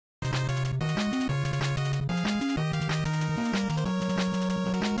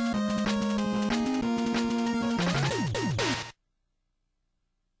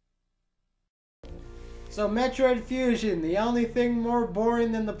So Metroid Fusion, the only thing more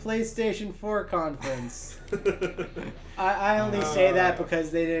boring than the PlayStation 4 conference. I only say that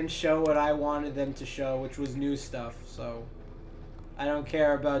because they didn't show what I wanted them to show, which was new stuff, so... I don't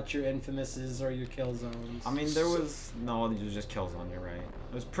care about your Infamouses or your Killzones. I mean, there was... No, it was just Killzone, you're right.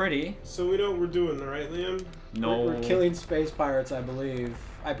 It was pretty. So we know what we're doing, right, Liam? No. We're killing space pirates, I believe.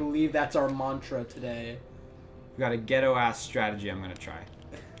 I believe that's our mantra today. We got a ghetto-ass strategy I'm gonna try.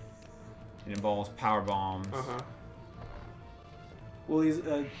 It involves power bombs. Uh-huh. Well, he's...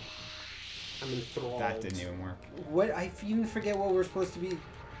 I'm enthralled. That didn't even work. What? I even forget what we're supposed to be...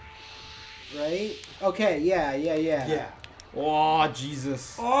 Right? Okay, yeah. Yeah. Oh,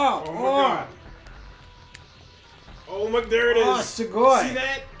 Jesus. Oh, my God. Oh my, there it is. Oh, Sugoi. See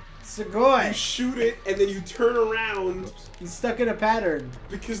that? Sugoi. You shoot it and then you turn around. Oops. He's stuck in a pattern.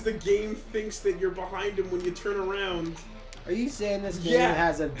 Because the game thinks that you're behind him when you turn around. Are you saying this game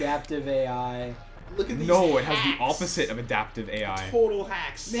has adaptive AI? Look at these No, it hacks. has the opposite of adaptive AI. Total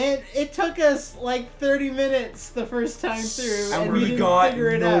hacks. Man, it took us like 30 minutes the first time through, and we didn't got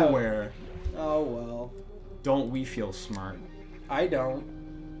figure it nowhere. out. Oh well. Don't we feel smart? I don't.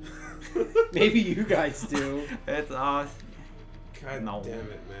 Maybe you guys do. It's God no. damn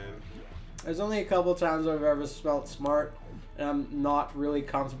it, man. There's only a couple times I've ever felt smart, and I'm not really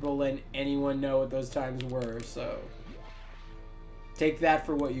comfortable letting anyone know what those times were, so... Take that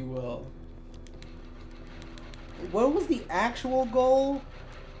for what you will. What was the actual goal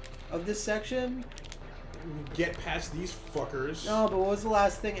of this section? Get past these fuckers. No, but what was the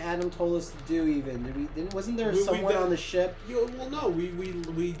last thing Adam told us to do? Even wasn't there someone on the ship? Well, no,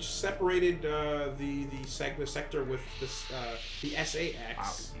 we separated the sector with this the SAX. Wow,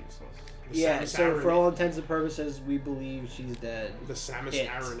 useless. Yeah, so for all intents and purposes, we believe she's dead. The Samus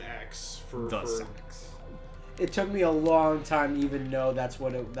Aran X for It took me a long time to even know that's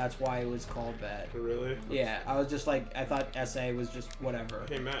why it was called that. Really? Yeah, I was just like, I thought SA was just whatever.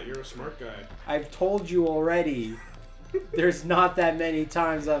 Hey Matt, you're a smart guy. I've told you already. There's not that many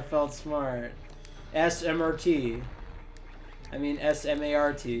times I've felt smart. SMRT. I mean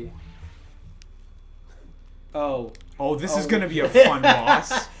SMART. Oh. Oh, this is gonna be a fun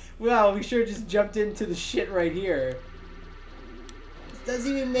boss. Well, we sure just jumped into the shit right here. This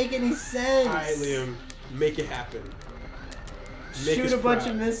doesn't even make any sense. Alright, Liam. Make it happen. Shoot a bunch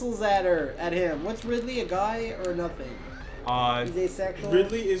of missiles at him. What's Ridley, a guy or nothing? He's asexual?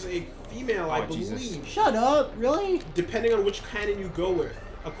 Ridley is a female, I believe. Jesus. Shut up, really? Depending on which canon you go with.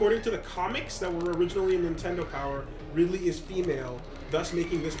 According to the comics that were originally in Nintendo Power, Ridley is female, thus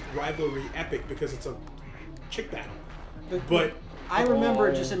making this rivalry epic because it's a chick battle. But I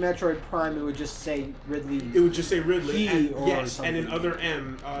remember just in Metroid Prime, it would just say Ridley. It would just say Ridley. Yes, and in other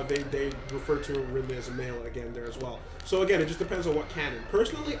M, they refer to Ridley as a male again there as well. So again, it just depends on what canon.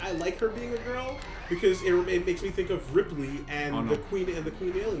 Personally, I like her being a girl because it makes me think of Ripley and the Queen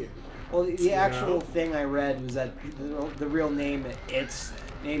Alien. Well, the actual thing I read was that the real name, its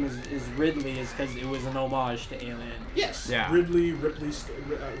name is Ridley, is because it was an homage to Alien. Yes. Yeah. Ripley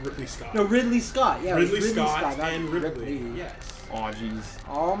Scott. No, Ridley Scott. Yeah. Ridley Scott Scott and Ripley. Yes. Oh, jeez.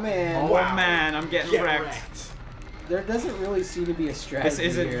 Oh, man. Oh, man, I'm getting wrecked. There doesn't really seem to be a strategy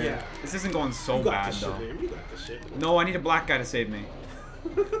here. This isn't going so bad, though. You got this shit. No, I need a black guy to save me.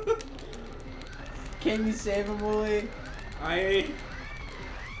 Can you save him, Woolie? I...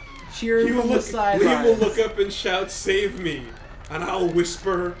 Cheer him from the sidelines. Liam will look up and shout, "Save me!" And I'll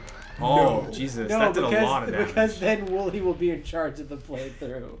whisper, "Oh, no." Jesus, no, that did a lot of damage. Because then Woolie will be in charge of the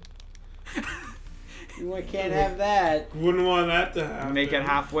playthrough. You can't have that. Wouldn't want that to happen. Make it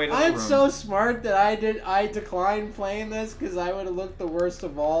halfway to the I'm room. so smart that I declined playing this because I would have looked the worst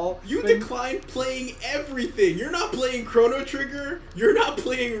of all. You declined playing everything. You're not playing Chrono Trigger. You're not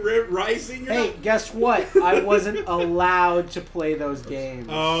playing Rising. Hey, guess what? I wasn't allowed to play those games.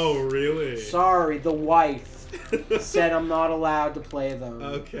 Oh, really? Sorry, the wife said I'm not allowed to play them.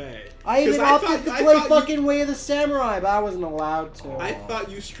 Okay. I even opted to play fucking Way of the Samurai, but I wasn't allowed to. I thought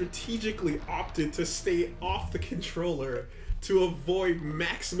you strategically opted to stay off the controller to avoid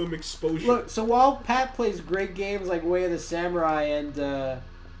maximum exposure. Look, so while Pat plays great games like Way of the Samurai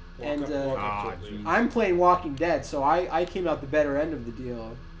I'm playing Walking Dead, so I came out the better end of the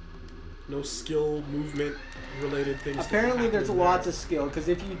deal. No skill, movement related things. Apparently there's lots of skill, because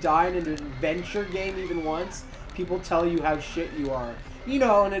if you die in an adventure game even once, people tell you how shit you are. You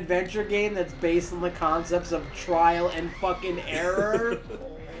know, an adventure game that's based on the concepts of trial and fucking error.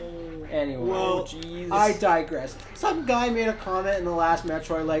 Anyway, well, I digress. Some guy made a comment in the last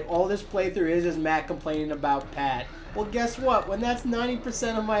Metroid like, all this playthrough is Matt complaining about Pat. Well, guess what? When that's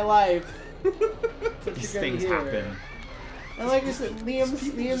 90% of my life, these things happen. And like I said,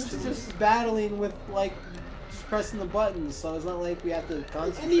 Liam's just battling with like just pressing the buttons, so it's not like we have to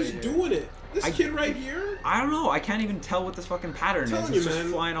concentrate. And he's doing it. This kid right here. I don't know. I can't even tell what this fucking pattern is. It's just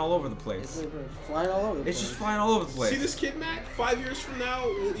flying all over the place. It's flying all over the place. It's just flying all over the place. See this kid, Matt? 5 years from now,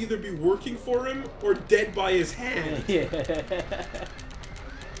 will either be working for him or dead by his hand. Yeah.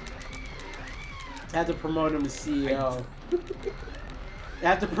 I have to promote him to CEO. I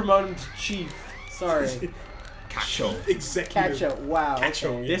have to promote him to chief. Sorry. Cacho. Executive. Cacho. Wow. Cacho.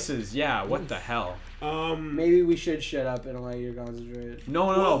 Okay. This is, yeah, what the hell? Maybe we should shut up and allow you to concentrate. No,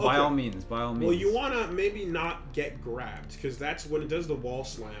 Well, by okay. all means, by all means. Well, you wanna maybe not get grabbed, because that's when it does the wall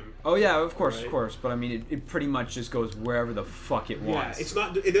slam. Oh yeah, of course, Right. of course. But I mean, it pretty much just goes wherever the fuck it wants. Yeah, it's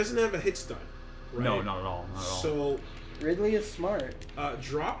not. It doesn't have a hit stun. Right? No, not at all. Not at all. So, Ridley is smart.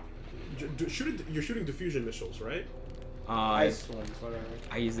 drop. You're shooting diffusion missiles, right? Ice ones, whatever.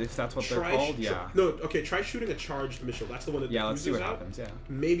 If that's what they're called, yeah. No, okay. Try shooting a charged missile. That's the one that Yeah, let's see diffuses what out. happens. Yeah.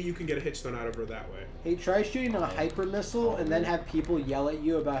 Maybe you can get a hit stun out of her that way. Hey, try shooting a hyper missile and then have people yell at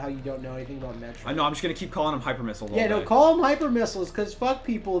you about how you don't know anything about Metroid. I know. I'm just gonna keep calling them hyper missiles. Yeah, all no, day. call them hyper missiles, because fuck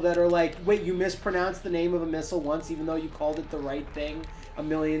people that are like, wait, you mispronounced the name of a missile once, even though you called it the right thing a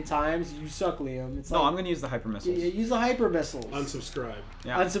million times. You suck, Liam. It's No, like, I'm gonna use the hyper missiles. use the hyper missiles. Unsubscribe.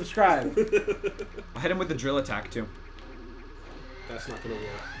 Yeah. Unsubscribe. I hit him with the drill attack too. That's not gonna work.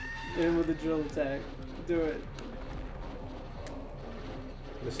 Hit him with the drill attack. Do it.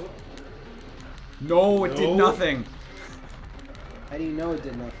 Missile? No, it did No. nothing. How do you know it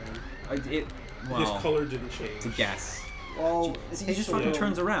did nothing? Well, His color didn't change. it's a guess. Well, it He takes just a fucking little-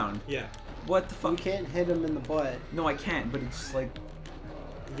 turns around. Yeah. What the You fuck? can't hit him in the butt. No, I can't. But it's just like,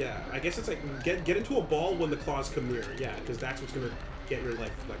 Yeah. I guess it's like get into a ball when the claws come near. Yeah, because that's what's gonna get your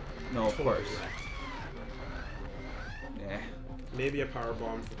life like. no, of totally course. wrecked. Yeah. Maybe a power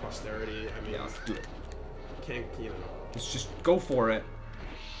bomb for posterity. I mean, Yeah, let's do it. can't you know? Let's just go for it.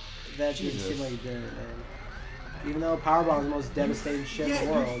 That didn't Jesus. seem like you did it, man. Even though Powerbomb is the most devastating shit in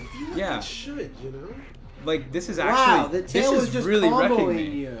the world. You feel like Yeah. it should, you know? Like this is Wow, actually the tail this was is just really wrecking comboing me.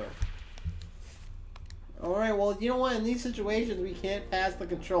 you. Alright, well, you know what? In these situations, we can't pass the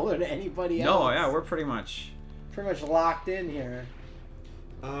controller to anybody else. No, yeah, we're pretty much. pretty much locked in here.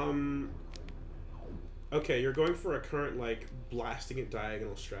 Okay, you're going for a current like blasting it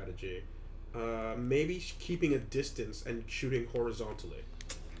diagonal strategy. Maybe keeping a distance and shooting horizontally.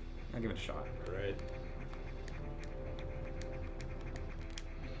 I'll give it a shot. Right.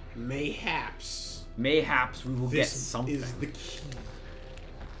 Mayhaps. Mayhaps we will get This something. is the key.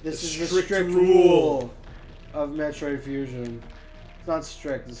 This The is the strict rule of Metroid Fusion. It's not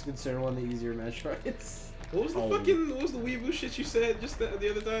strict, it's considered one of the easier Metroids. What was the Oh. what was the weeaboo shit you said just the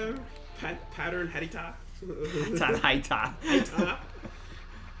other time? Pattern harita? Tanaita. Harita?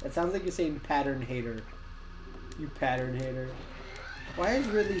 That sounds like you're saying pattern hater. You pattern hater. Why is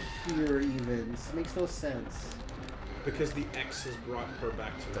Ridley here even? This makes no sense. Because the X has brought her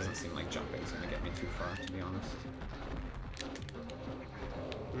back to Doesn't life. seem like jumping is gonna get me too far, to be honest.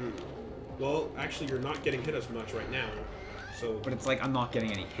 Well, actually, you're not getting hit as much right now, so. But it's like I'm not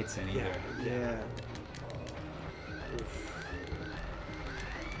getting any hits in either. Yeah.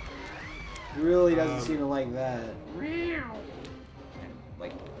 He really doesn't seem to like that.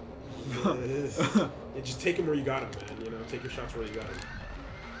 Like. Yeah, just take him where you got him, man. You know, take your shots where you got him.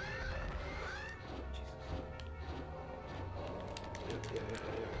 Yeah.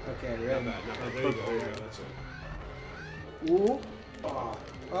 Okay, Not ready. bad, not bad. There you go. There you go. That's it. Ooh. Oh.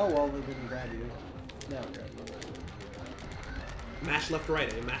 Oh, well, they didn't grab you. No, good. Mash left,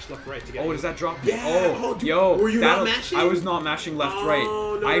 right. Mash left, right to get. Oh, does that drop? Yeah. Oh, Dude, yo. were you not that'll- mashing? I was not mashing left, right.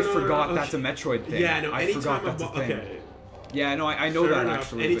 No, I no, forgot no, that's a okay. Metroid thing. Yeah, no. I Anytime forgot a that's a boss. thing. Okay. Yeah, no, I know Fair that enough.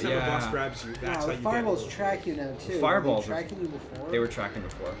 actually. Anytime but a yeah. boss grabs you, that's Wow, how the you fireballs get. track you now, too. Fireballs Were were- they tracking you before? They were tracking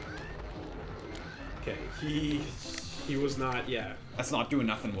before. Okay, he was not. Yeah. That's not doing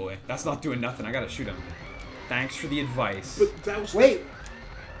nothing, Woolie. That's not doing nothing. I gotta shoot him. Thanks for the advice. But that was. Wait!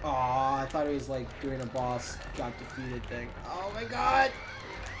 Oh, I thought it was like doing a boss got defeated thing. Oh my god!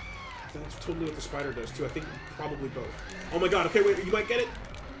 That's totally what the spider does too. I think probably both. Oh my god. Okay, wait. You might get it.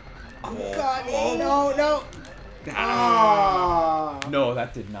 Oh god! No, no! Ah. Ah! No,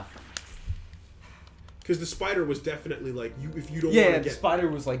 that did nothing. Because the spider was definitely like you. If you don't Yeah, want to the get. spider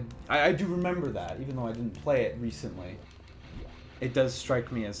was like... I do remember that, even though I didn't play it recently. It does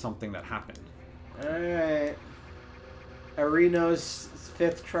strike me as something that happened. Alright. Areno's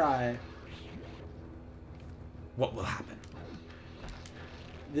 5th try. What will happen?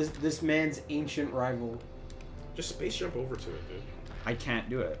 This man's ancient rival. Just space jump over to it, dude. I can't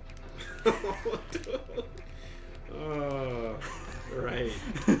do it. Oh, right.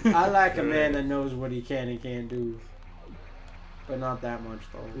 I like a man that knows what he can and can't do. but not that much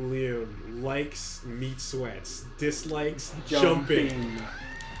though. Liam likes meat sweats, dislikes jumping.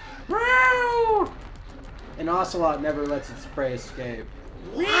 An ocelot never lets its prey escape.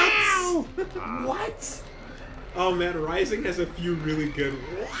 What? What? Oh man, Rising has a few really good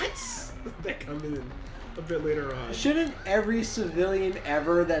whats that come in a bit later on. Shouldn't every civilian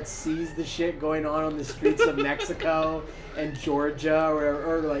ever that sees the shit going on the streets of Mexico and Georgia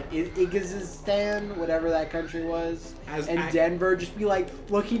or like Kyrgyzstan, whatever that country was, Denver, just be like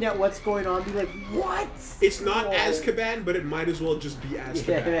looking at what's going on, be like, what? It's not Azkaban, but it might as well just be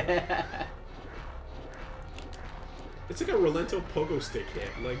Azkaban. Yeah. It's like a Rolento pogo stick hit.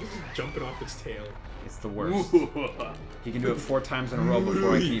 Like, it's just jumping off its tail. It's the worst. He can do it 4 times in a row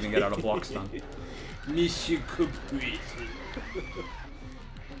before I can even get out a block stun. Mission complete.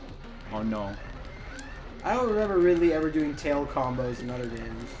 Oh no. I don't remember really ever doing tail combos in other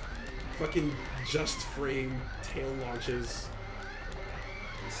games. Fucking just frame tail launches.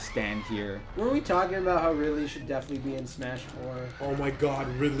 Stand here. Weren't we talking about how Ridley should definitely be in Smash 4? Oh my god,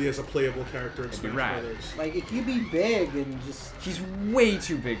 Ridley as a playable character in Smash Brothers. Like, if you be big and just... He's way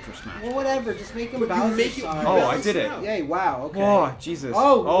too big for Smash. Well, whatever, just make him Bowser size. Oh, I did it. Yay, wow, okay. Oh, Jesus.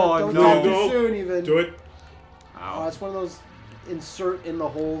 Oh, no. Don't do it too soon, even. Do it. Oh, it's one of those insert in the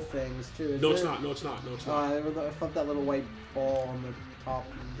hole things, too. No, it's not. No, it's not. No, it's not. I thought that little white ball on the top.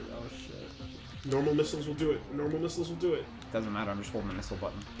 Oh, shit. Normal missiles will do it. Normal missiles will do it. Doesn't matter, I'm just holding the missile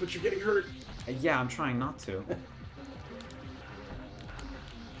button. But you're getting hurt. Yeah, I'm trying not to.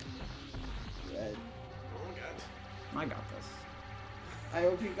 Red. Oh my god. I got this. I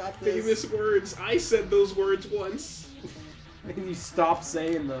hope you got this. Famous words. I said those words once. And you stop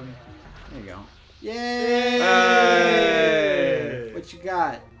saying them. There you go. Yay! Hey! What you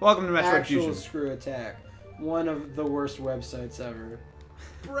got? Welcome to Metroid Actual Fusion. Screw Attack. One of the worst websites ever.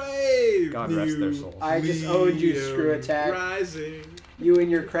 Brave. God rest their souls. I just owed you, Screw Attack. Rising. You and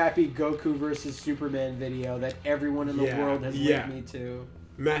your crappy Goku versus Superman video that everyone in the world has linked me to.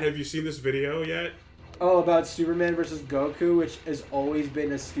 Matt, have you seen this video yet? Oh, about Superman versus Goku, which has always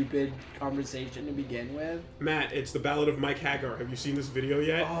been a stupid conversation to begin with. Matt, it's the Ballad of Mike Hagar. Have you seen this video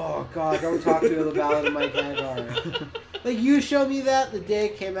yet? Oh, God, don't talk to me about the Ballad of Mike Hagar. Like, you showed me that the day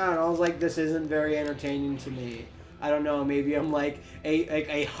it came out, and I was like, this isn't very entertaining to me. I don't know, maybe I'm like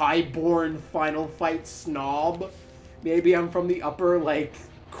a high-born Final Fight snob. Maybe I'm from the upper, like,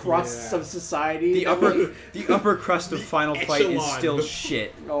 crusts of society. The upper crust of Final Fight is still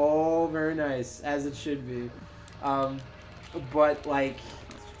shit. Oh, very nice, as it should be. But like,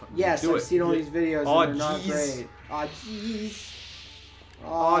 yes, I've seen all these videos and they're not great. Aw, jeez.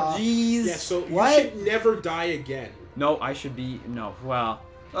 Aw, jeez. Yeah, so you should never die again. No, I should be. No, well.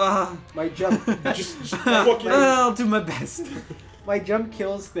 My jump. just fucking. I'll do my best. My jump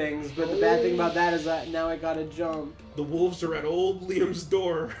kills things, but the bad thing about that is that now I gotta jump. The wolves are at old Liam's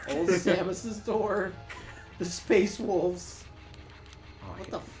door. Old Samus's door. The space wolves. Oh, What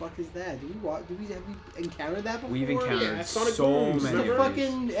the fuck is that? Have we encountered that before? We've encountered Sonic so Booms, many. It's a remember?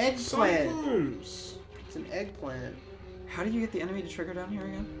 fucking eggplant. Sonic Booms. It's an eggplant. How do you get the enemy to trigger down here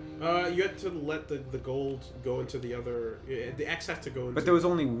again? You had to let the gold go into the other. The X has to go into. But there was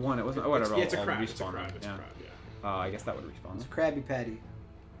only one. It wasn't. Oh, whatever. It's a I'll crab. respawn It's a crab. them. It's a crab. Yeah. I guess that would respawn It's them. Krabby Patty.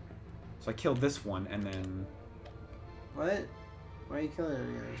 So I killed this one, and then What? Why are you killing it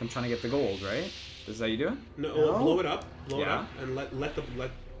again? I'm trying to get the gold, right? This is how you do it? No, No? blow it up. Blow it Yeah. up, and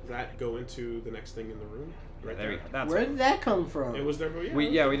let that go into the next thing in the room. Right There we there. go. That's Where it. did that come from? It was there, but We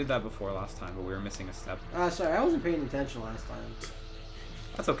did that before last time, but we were missing a step. Sorry, I wasn't paying attention last time.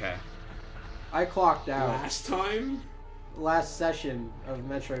 That's okay. I clocked out. Last time. Last session of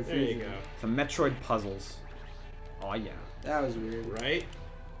Metroid Fusion. There you go. Some Metroid puzzles. Oh yeah. That was weird. Right.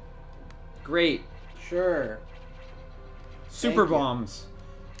 Great. Sure. Super Thank you. bombs.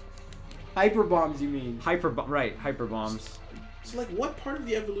 Hyper bombs, you mean? Right, hyper bombs. So, like, what part of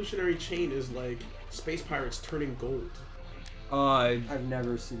the evolutionary chain is like space pirates turning gold? I've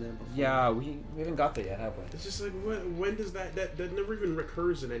never seen that before. Yeah, we haven't got that yet, have we? It's just like, when does that never even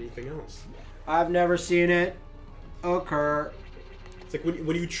recurs in anything else? I've never seen it occur. It's like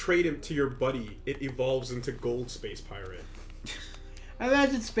when you trade him to your buddy, it evolves into gold space pirate. I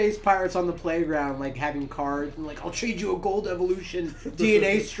imagine space pirates on the playground, like having cards and like, I'll trade you a gold evolution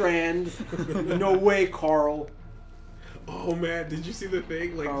DNA strand. No way, Carl. Oh man, did you see the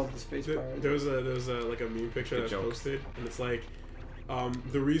thing? Like, Carl the space pirate. there was a like a meme picture Good that's joke. posted, and it's like,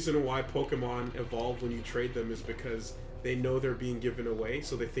 the reason why Pokemon evolve when you trade them is because they know they're being given away,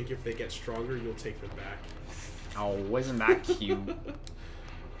 so they think if they get stronger, you'll take them back. Oh, wasn't that cute?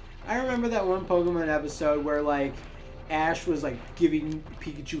 I remember that one Pokemon episode where like Ash was like giving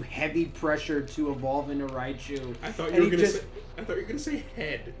Pikachu heavy pressure to evolve into Raichu. I thought And you were he gonna just say. I thought you were gonna say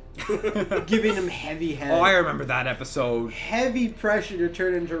head. Giving him heavy head. Oh, I remember that episode. Heavy pressure to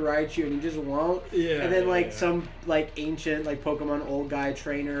turn into Raichu, and he just won't. Yeah. And then like some like ancient like Pokemon old guy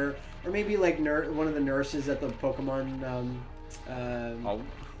trainer, or maybe like one of the nurses at the Pokemon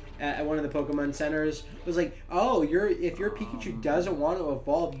at one of the Pokemon centers was like, oh, if your Pikachu doesn't want to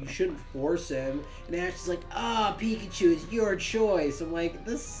evolve, you shouldn't force him. And Ash is like, Pikachu, it's your choice. I'm like,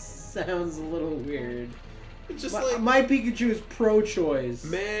 this sounds a little weird. It's just my Pikachu is pro-choice.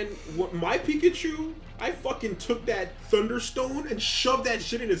 Man, my Pikachu, I fucking took that Thunderstone and shoved that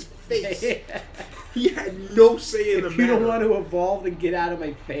shit in his face. He had no say in the matter. If you don't want to evolve, then get out of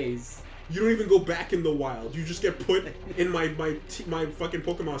my face. You don't even go back in the wild. You just get put in my fucking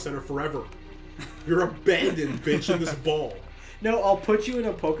Pokemon Center forever. You're abandoned, bitch, in this ball. No, I'll put you in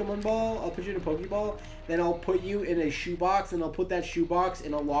a Pokemon ball. I'll put you in a Pokeball. Then I'll put you in a shoebox, and I'll put that shoebox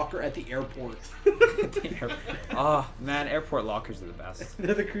in a locker at the airport. Man, airport lockers are the best.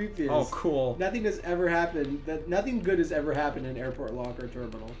 They're the creepiest. Oh, cool. Nothing has ever happened. Nothing good has ever happened in airport locker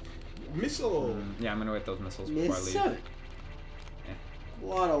terminal. Missile. Yeah, I'm gonna get those missiles before I leave. A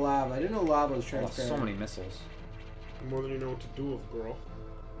lot of lava. I didn't know lava was Oh, transparent. so many missiles. More than you know what to do with, girl.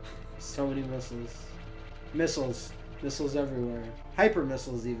 So many missiles. Missiles everywhere. Hyper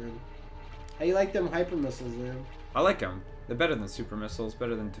missiles even. How you like them hyper missiles, Liam? I like them. They're better than super missiles,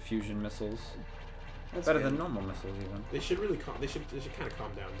 better than diffusion missiles. That's better good. than normal missiles even. They should really they should kind of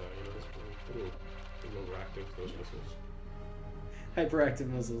calm down though. You know, it's a little overactive, those missiles. Hyperactive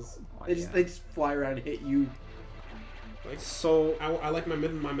missiles. Oh, They just fly around and hit you. Like, so I like my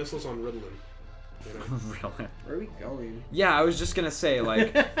missiles on Ritalin. You know? really? Where are we going? Yeah, I was just gonna say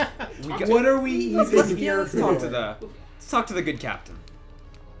like, What are we even here let's talk to the good captain.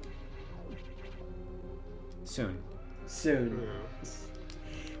 Soon.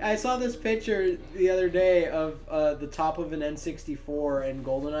 Yeah. I saw this picture the other day of the top of an N64 and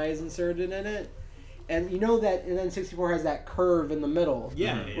GoldenEye is inserted in it. And you know that an N64 has that curve in the middle.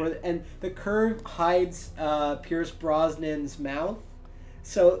 Yeah. And the curve hides Pierce Brosnan's mouth.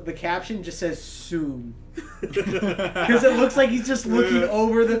 So the caption just says soon. Because it looks like he's just looking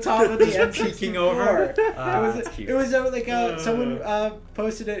over the top of the N64. Peeking over. That's cute. It was like someone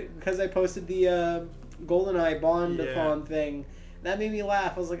posted it because I posted the GoldenEye Bond-a-thon thing. That made me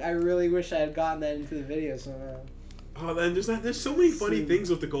laugh. I was like, I really wish I had gotten that into the video somehow. Oh, then there's so many funny things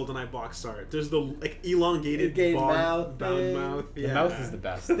with the GoldenEye box art. There's the like elongated bound mouth. Yeah. The mouth is the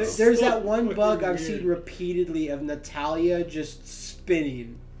best. There's that one bug I've seen repeatedly of Natalia just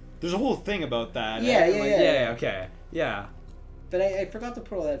spinning. There's a whole thing about that. Yeah, Okay. Yeah. But I forgot to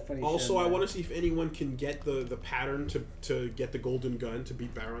put all that funny shit. Also, I want to see if anyone can get the pattern to get the golden gun to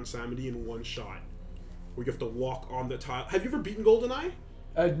beat Baron Samedi in one shot. Where you have to walk on the tile. Have you ever beaten GoldenEye?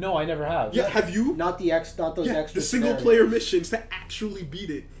 No, I never have. Yeah, have you? Not those extra. The single player missions to actually beat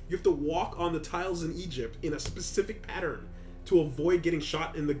it. You have to walk on the tiles in Egypt in a specific pattern to avoid getting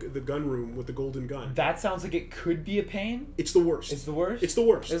shot in the gun room with the golden gun. That sounds like it could be a pain. It's the worst. It's the worst? It's the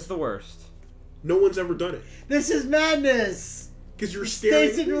worst. It's the worst. No one's ever done it. This is madness. Because you're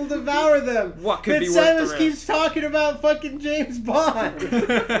staring. Stacy will devour them. What could be worth Samus the keeps talking about fucking James Bond.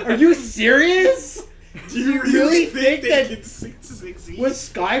 Are you serious? Do you really think they that can succeed? Was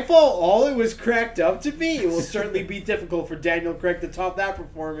Skyfall all it was cracked up to be? It will certainly be difficult for Daniel Craig to top that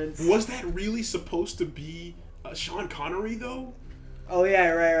performance. Was that really supposed to be Sean Connery though? Oh yeah,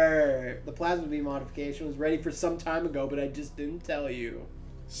 right. The plasma beam modification was ready for some time ago, but I just didn't tell you.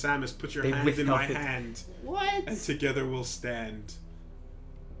 Samus, put your hand in my hand. What? And together we'll stand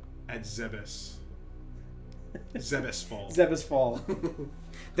at Zebes. Zebes Fall. Zebes Fall.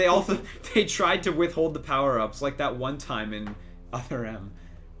 They tried to withhold the power-ups like that one time in Other M.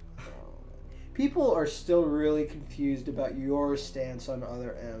 People are still really confused about your stance on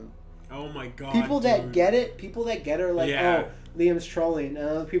Other M. Oh my god. People that dude. get it are like, Yeah. oh, Liam's trolling. And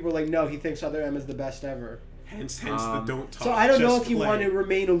other people are like, no, he thinks Other M is the best ever. Hence the don't talk. So I don't know just if you play. want to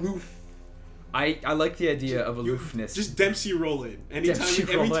remain aloof. I like the idea of aloofness. Just Dempsey roll it. Every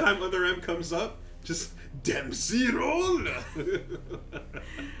time Other M comes up, just Dempsey roll.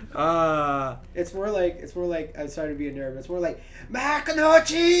 It's more like I'm sorry to be a nerd, but it's more like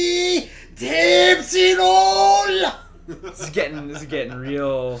Makanouchi Dempsey roll. This is getting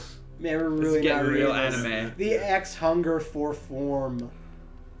real. Man, we're really not real reading this. anime. The X hunger for form,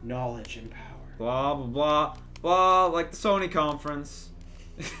 knowledge and power. Blah blah blah blah, like the Sony conference.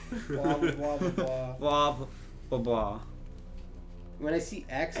 Blah blah blah blah blah. Blah blah blah. When I see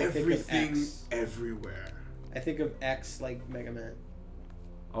X, I Everything, think of X. everywhere. I think of X like Mega Man.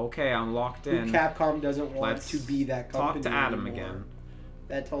 Okay, I'm locked in. Who Capcom doesn't want Let's to be that company talk to Adam anymore. again.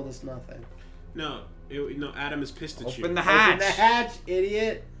 That told us nothing. No, No, Adam is pissed at you. Open the hatch. Open the hatch,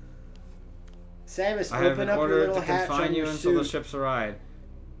 idiot. Samus, I have open an up your order little to hatch confine on you your until the suit. ship's arrived.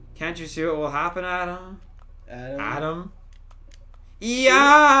 Can't you see what will happen, Adam? Adam?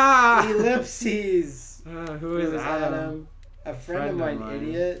 Yeah! Ellipses. Who is Adam? A friend of mine,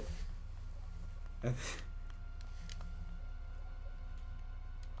 idiot.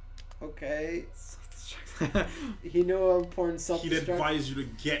 Okay. He knew how important self-destruct. He'd advise you to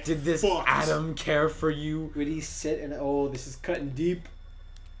get Did this fucked. Adam care for you? Would he sit and this is cutting deep.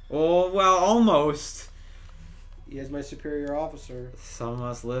 Oh, well, almost. He is my superior officer. Some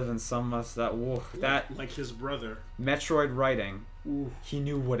must live and some must that. Whoa, that like his brother. Metroid writing. Ooh. He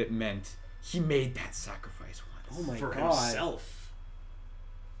knew what it meant. He made that sacrifice once. Oh my for god. himself.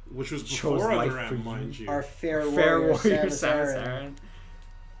 Which was Chose before life other for M, you. mind you. Our fair warrior, Samus Samus Aran. Aran.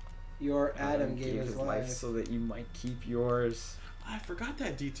 Your Adam gave his life. so that you might keep yours. I forgot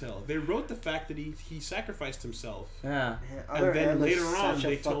that detail. They wrote the fact that he sacrificed himself. Yeah. Other then M later is on, such a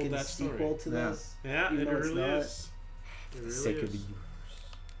they told fucking that story. sequel to Yeah. this. Yeah, Even it though it's really not. is. For It the really sake of the is. universe.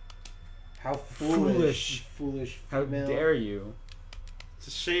 How foolish. Foolish How female. dare you? It's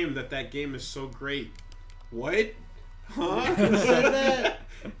a shame that that game is so great. What? Who Huh? said that?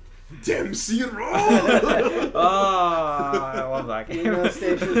 Dempsey Roll! Oh, I love that You game. know,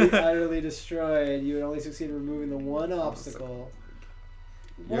 station would be utterly destroyed. You would only succeed in removing the one obstacle.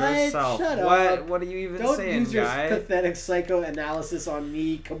 What? Yourself. Shut What? up. What are you even Don't saying, use your guy? pathetic psychoanalysis on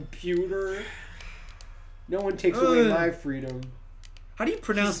me, computer. No one takes away my freedom. How do you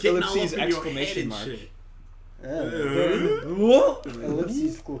pronounce He's getting all ellipses up in your exclamation head mark? and shit. Oh,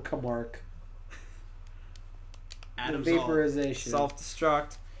 ellipses mark. Adam's Vaporization.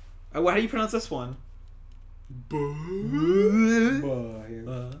 Self-destruct. How do you pronounce this one? Buh,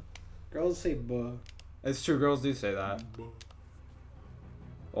 yeah. Girls say buh. It's true, girls do say that.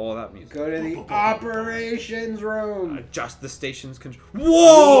 Oh, that music. Go to the operations room. Adjust the station's control.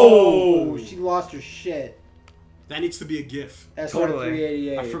 Whoa! Oh, she lost her shit. That needs to be a GIF. Totally.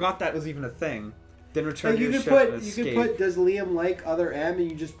 SR388. I forgot that was even a thing. Then return Like to you your could ship and put, you escape. could put. Does Liam like other M,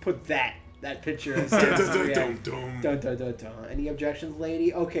 and you just put that picture. As Dun, Samus dun, react. dun, Dun, dun, dun, dun. Any objections,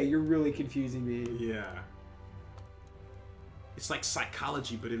 lady? Okay, you're really confusing me. Yeah. It's like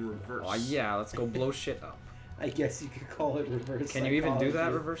psychology, but in reverse. Oh yeah, let's go blow shit up. I guess you could call it reverse. Can you even do that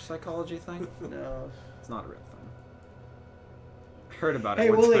psychology. reverse psychology thing? No. It's not a real thing. I heard about Hey,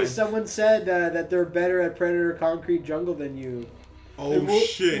 it one Woolie, time. someone said that they're better at Predator Concrete Jungle than you. Oh, Hey,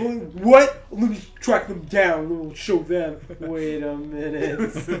 shit. What? Let me track them down. We'll show them. Wait a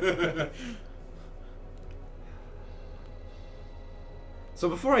minute. So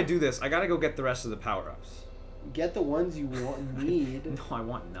before I do this, I gotta go get the rest of the power-ups. Get the ones you need. No, I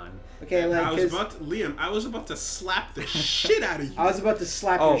want none. Okay, like, I was 'cause about to, Liam, I was about to slap the shit out of you. I was about to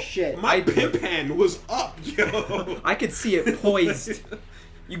slap Oh, your shit. My pimp hand was up, yo. I could see it poised.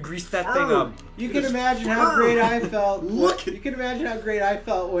 You greased that thing up. You can It's imagine how firm. great I felt. Look at- You can imagine how great I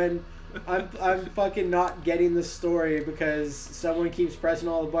felt when I'm fucking not getting the story because someone keeps pressing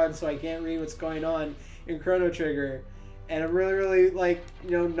all the buttons so I can't read what's going on in Chrono Trigger, and I'm really like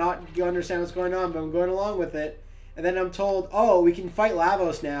not understand what's going on, but I'm going along with it. And then I'm told, oh, we can fight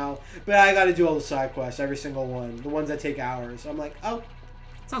Lavos now, but I got to do all the side quests, every single one, the ones that take hours. I'm like, oh,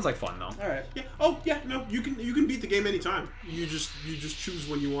 Sounds like fun though. all right. Yeah. Oh, yeah. No, you can beat the game anytime. You just choose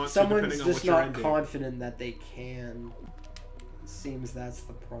when you want Someone's to, depending on just what you're not ending. confident that they can. Seems that's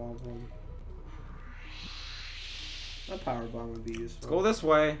the problem. A power bomb would be useful. Let's go this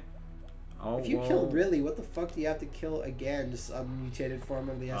way. Oh, If you whoa. kill Ridley, what the fuck do you have to kill again? Just a mutated form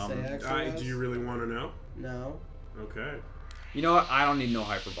of the SAX? I guess? Do you really want to know? No. Okay. You know what? I don't need no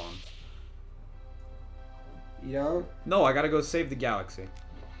hyper bomb. You don't? No, I gotta go save the galaxy.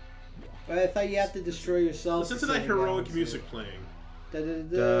 But I thought you have to destroy yourself. Listen to that heroic music playing. Da, da,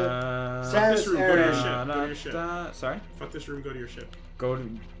 da, da. Da, Fuck this room. Go to your Samus ship. Go to your ship. Sorry? Fuck this room. Go to your ship. Go to...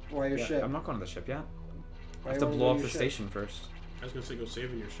 Why your Yeah, ship? I'm not going to the ship yet. Why I have you to wanna blow go up to the your ship? station first. I was gonna say go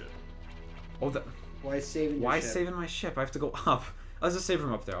saving your ship. Oh, the... Why saving your Why ship? saving my ship? I have to go up. Let's just save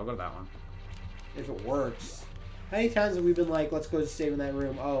room up there. I'll go to that one. If it works. How many times have we been like, let's go save in that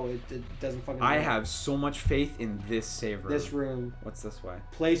room? Oh, it doesn't fucking I work. have so much faith in this save room. This room. What's this way?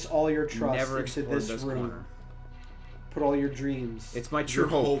 Place all your trust Never into explored this room. corner. Put all your dreams. It's my true Your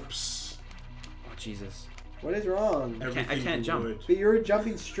hope. hopes. Oh, Jesus. What is wrong? Everything can't you jump. would. But you were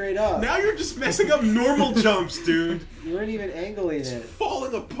jumping straight up. Now you're just messing up normal jumps, dude. You weren't even angling It's it.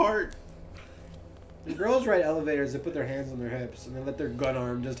 falling apart. The girls ride elevators, they put their hands on their hips and they let their gun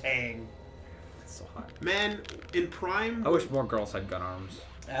arm just hang. It's so hot. Man, in Prime. I wish more girls had gun arms.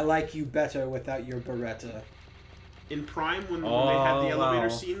 I like you better without your Beretta. in Prime when they had the elevator wow.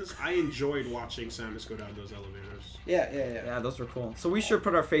 scenes, I enjoyed watching Samus go down those elevators. Yeah. Yeah, those were cool. So we should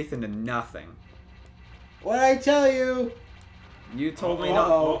put our faith into nothing. What'd I tell you? You told me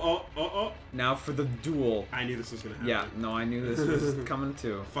Uh-oh. not. Oh. Now for the duel. I knew this was gonna happen. Yeah, no, I knew this was coming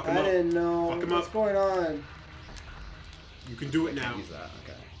too. Fuck him I up. didn't know. Fuck him What's up. going on? You can do it now. Use that.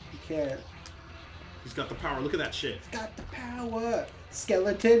 Okay. You can't. He's got the power. Look at that shit. Got the power.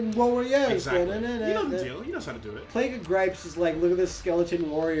 Skeleton warriors. Exactly. Da-na-na-na. You know the deal. He knows how to do it. Plague of Gripes is like, look at this Skeleton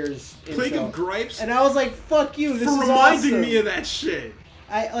Warriors Plague intro. of Gripes. And I was like, fuck you, this for is reminding awesome. me of that shit.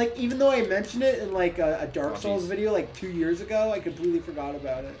 I like, even though I mentioned it in like a Dark Souls Puppies. video like 2 years ago, I completely forgot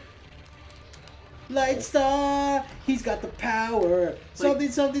about it. Light Star, he's got the power. Something.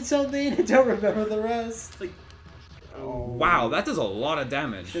 I don't remember the rest. Like, Oh. Wow, that does a lot of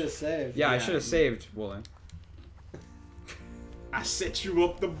damage. Should have saved. Yeah, I Yeah. should have saved, Woolie. I set you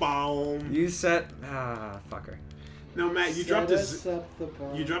up the bomb. You said, fucker. No, Matt, you Set dropped a us up the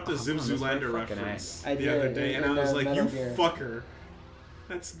bomb. you dropped a Ziv come on, that's my Zoolander fucking reference I the did, other day, and I in, was like, Metal you Gear. fucker.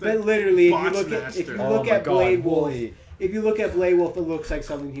 That's the But literally, if you bots look at master. Oh my God, Wolf, Woolie. if you look at Blade Wolf, it looks like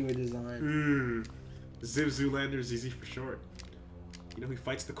something he would design. Ziv Zoolander is easy for short. You know, he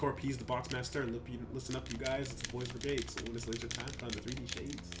fights the Corp, he's the box master, and listen up, you guys, it's the Boys Brigade, so when it's laser time, on the 3D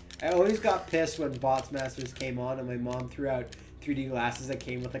shades. I always got pissed when Bots Masters came on, and my mom threw out 3D glasses that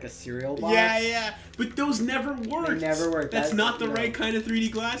came with like a cereal box. Yeah, but those never worked. They never worked. That's not the no. right kind of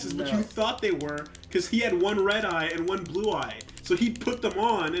 3D glasses, but No. you thought they were, because he had one red eye and one blue eye. So he'd put them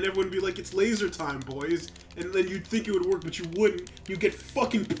on, and everyone would be like, it's laser time, boys. And then you'd think it would work, but you wouldn't. You'd get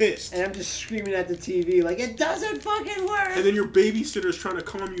fucking pissed. And I'm just screaming at the TV like, it doesn't fucking work! And then your babysitter's trying to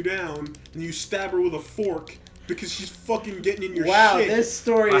calm you down, and you stab her with a fork because she's fucking getting in your wow, shit. this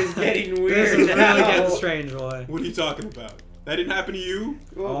story is getting This weird is really now. getting strange, Woolie. What are you talking about? That didn't happen to you?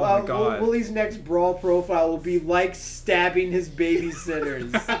 Well, Oh my God. Willie's next brawl profile will be like stabbing his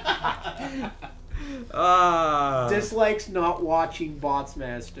babysitters. Dislikes not watching Bots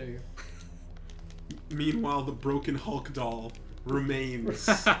Master. Meanwhile, the broken Hulk doll remains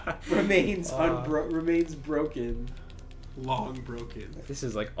Remains remains broken. long broken. This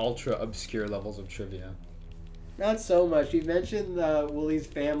is like ultra obscure levels of trivia. Not so much. We mentioned Willie's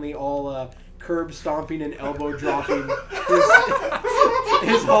family all curb stomping and elbow dropping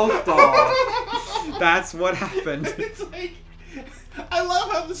his Hulk doll. That's what happened. It's like, I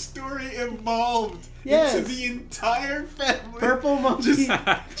love how the story evolved Yes. into the entire family. Purple monkey,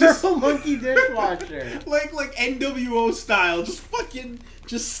 Just- purple monkey dishwasher. like NWO style,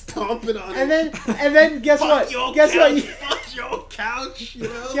 just stomping on And it. then guess Fuck what? your Guess couch, what? fuck your couch, you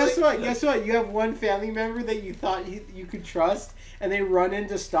know? Guess like- what? Guess what? You have one family member that you thought you could trust, and they run in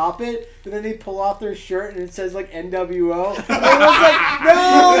to stop it, but then they pull off their shirt and it says like NWO. And everyone's like,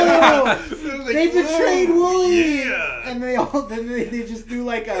 no! Like, They betrayed "Whoa, Woolie! Yeah. And they just do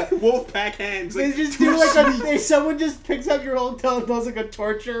like a. Wolf pack hands. They Like, just too do like sweet. someone just picks up your hotel and does like a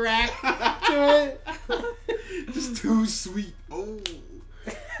torture rack to it. Just too sweet. Oh.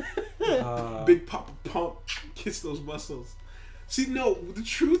 Big pop pump. Kiss those muscles. See, no, the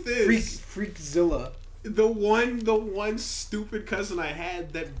truth is Freakzilla. the one stupid cousin I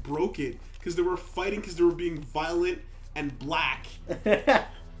had that broke it because they were fighting because they were being violent and black.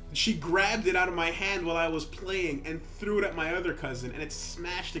 She grabbed it out of my hand while I was playing and threw it at my other cousin, and it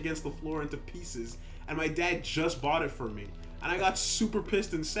smashed against the floor into pieces. And my dad just bought it for me, and I got super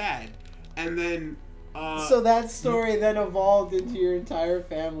pissed and sad. And then So that story then evolved into your entire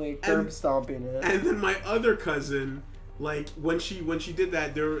family curb stomping it. and then my other cousin, like when she did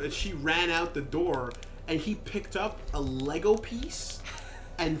that, she ran out the door, and he picked up a Lego piece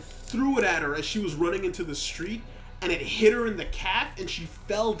and threw it at her as she was running into the street, and it hit her in the calf, and she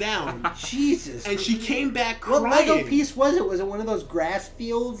fell down. Jesus. And she came back What crying. Lego piece was it? Was it one of those grass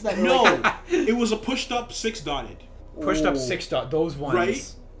fields that were No, like it was a pushed up 6-dotted, Pushed up Oh. 6 dot. Those ones.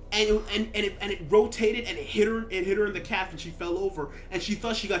 right? And it rotated, and it hit her in the calf, and she fell over, and she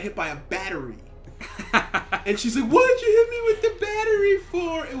thought she got hit by a battery. And she's like, "What'd you hit me with the battery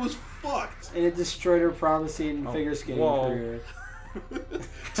for?" It was fucked. and it destroyed her promising figure skating whoa. career.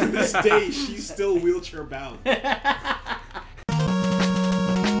 To this day, she's still wheelchair bound.